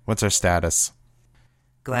 What's our status?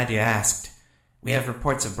 Glad you asked. We have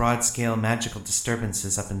reports of broad-scale magical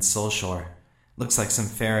disturbances up in Soulshore. Looks like some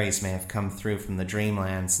fairies may have come through from the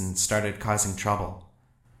Dreamlands and started causing trouble.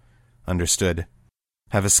 Understood.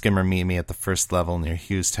 Have a skimmer meet me at the first level near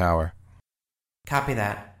Hughes Tower. Copy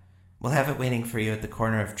that. We'll have it waiting for you at the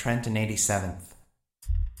corner of Trent and 87th.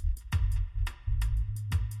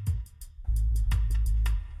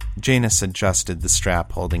 Janus adjusted the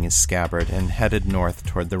strap holding his scabbard and headed north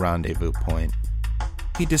toward the rendezvous point.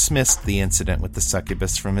 He dismissed the incident with the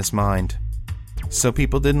succubus from his mind. So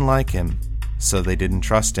people didn't like him. So they didn't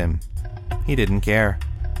trust him. He didn't care.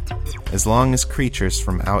 As long as creatures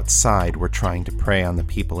from outside were trying to prey on the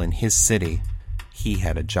people in his city, he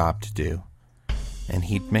had a job to do. And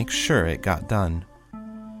he'd make sure it got done,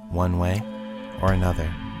 one way or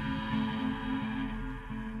another.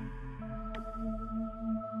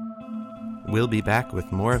 We'll be back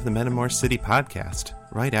with more of the Metamor City podcast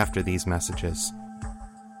right after these messages.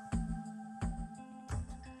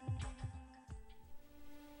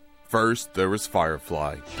 First, there was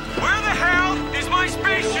Firefly. Where the hell is my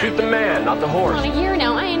spaceship? Shoot the man, not the horse. On a year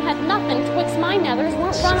now, I ain't had nothing. Twixt my nethers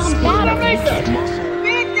weren't run on batteries.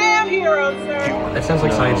 Big damn hero, sir. That sounds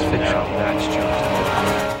like science fiction. That's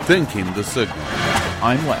just Thinking the Signal.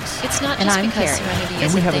 I'm Wes. It's not just because Serenity is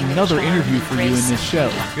and we have another interview for you in this show.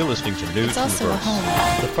 You're listening to News. It's also a home.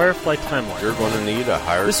 The Firefly Timeline. You're going to need a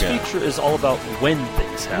higher This feature is all about when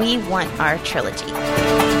things happen. We want our trilogy.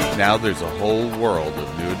 Now there's a whole world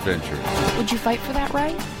of new adventures. Would you fight for that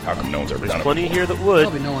right? How come no one's ever There's done it? plenty here that would.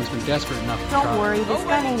 Probably no one's been desperate enough to Don't try. worry, this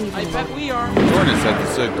gun ain't even I bet we are. Join us at the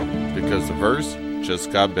Signal, because the verse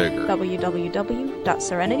just got bigger.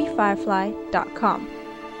 www.serenityfirefly.com.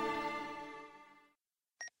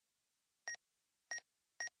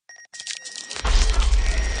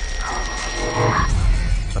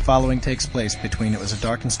 The following takes place between It Was a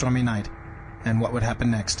Dark and Stormy Night and what would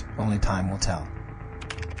happen next, only time will tell.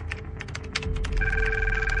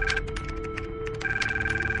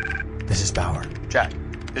 This is Bauer. Jack,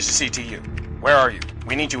 this is CTU. Where are you?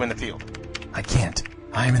 We need you in the field. I can't.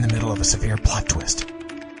 I am in the middle of a severe plot twist.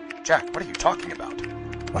 Jack, what are you talking about?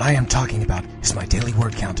 What I am talking about is my daily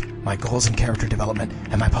word count, my goals in character development,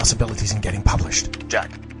 and my possibilities in getting published.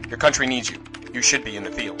 Jack, your country needs you. You should be in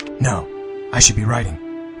the field. No, I should be writing.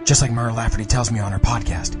 Just like Myrrah Lafferty tells me on her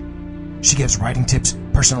podcast. She gives writing tips,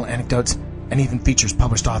 personal anecdotes, and even features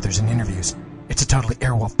published authors in interviews. It's a totally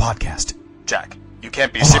Airwolf podcast. Jack, you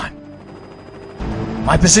can't be Hold on.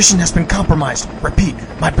 My position has been compromised. Repeat,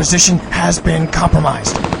 my position has been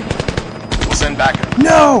compromised. We'll send backup.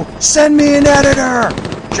 No! Send me an editor!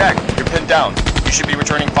 Jack, you're pinned down. You should be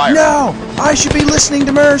returning fire. No! I should be listening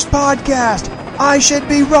to Myrrh's podcast. I should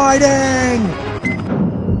be writing!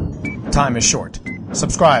 Time is short.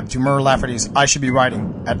 Subscribe to Myrrh Lafferty's I Should Be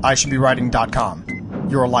Writing at IShouldBeWriting.com.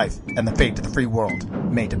 Your life and the fate of the free world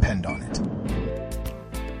may depend on it.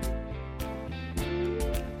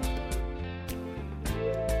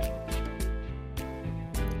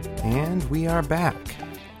 And we are back.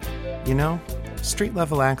 You know, street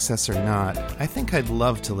level access or not, I think I'd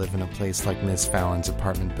love to live in a place like Ms. Fallon's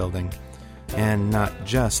apartment building. And not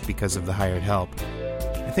just because of the hired help.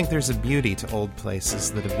 I think there's a beauty to old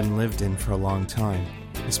places that have been lived in for a long time,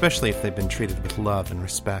 especially if they've been treated with love and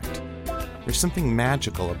respect. There's something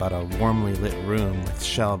magical about a warmly lit room with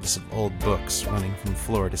shelves of old books running from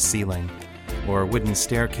floor to ceiling, or wooden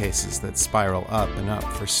staircases that spiral up and up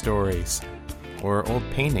for stories, or old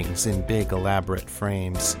paintings in big elaborate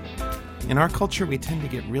frames. In our culture, we tend to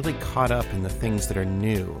get really caught up in the things that are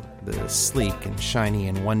new, the sleek and shiny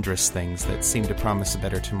and wondrous things that seem to promise a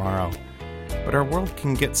better tomorrow. But our world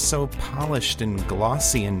can get so polished and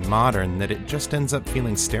glossy and modern that it just ends up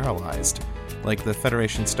feeling sterilized, like the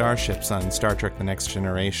Federation starships on Star Trek The Next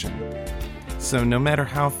Generation. So no matter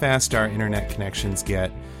how fast our internet connections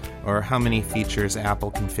get, or how many features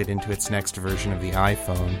Apple can fit into its next version of the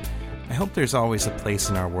iPhone, I hope there's always a place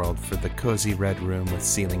in our world for the cozy red room with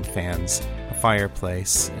ceiling fans, a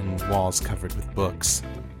fireplace, and walls covered with books.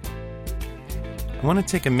 I want to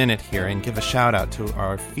take a minute here and give a shout out to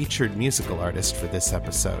our featured musical artist for this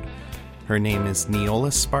episode. Her name is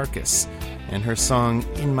Neola Sparkus, and her song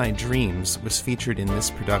In My Dreams was featured in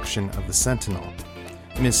this production of the Sentinel.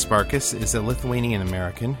 Ms. Sparkus is a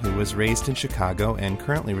Lithuanian-American who was raised in Chicago and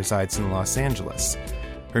currently resides in Los Angeles.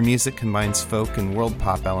 Her music combines folk and world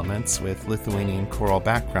pop elements with Lithuanian choral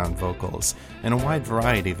background vocals and a wide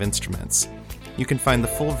variety of instruments. You can find the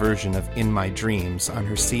full version of In My Dreams on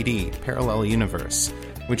her CD, Parallel Universe,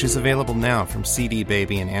 which is available now from CD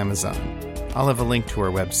Baby and Amazon. I'll have a link to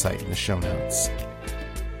her website in the show notes.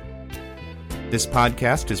 This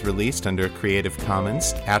podcast is released under a Creative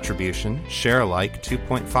Commons Attribution Share-alike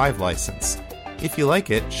 2.5 license. If you like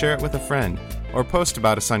it, share it with a friend, or post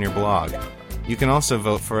about us on your blog. You can also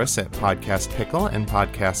vote for us at Podcast Pickle and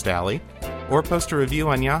Podcast Alley, or post a review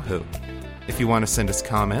on Yahoo. If you want to send us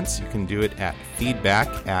comments, you can do it at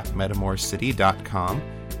feedback@metamorcity.com,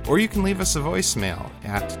 or you can leave us a voicemail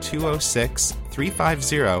at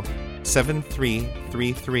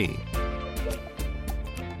 206-350-7333.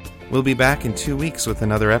 We'll be back in 2 weeks with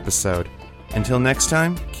another episode. Until next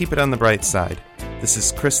time, keep it on the bright side. This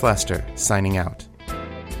is Chris Lester, signing out.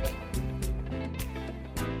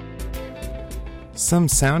 Some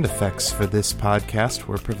sound effects for this podcast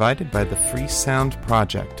were provided by the Free Sound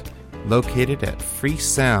Project, located at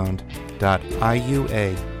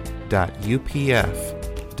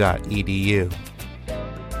freesound.iua.upf.edu.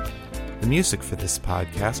 The music for this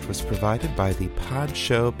podcast was provided by the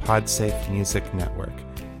Podshow Podsafe Music Network.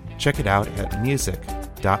 Check it out at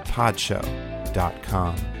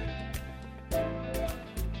music.podshow.com.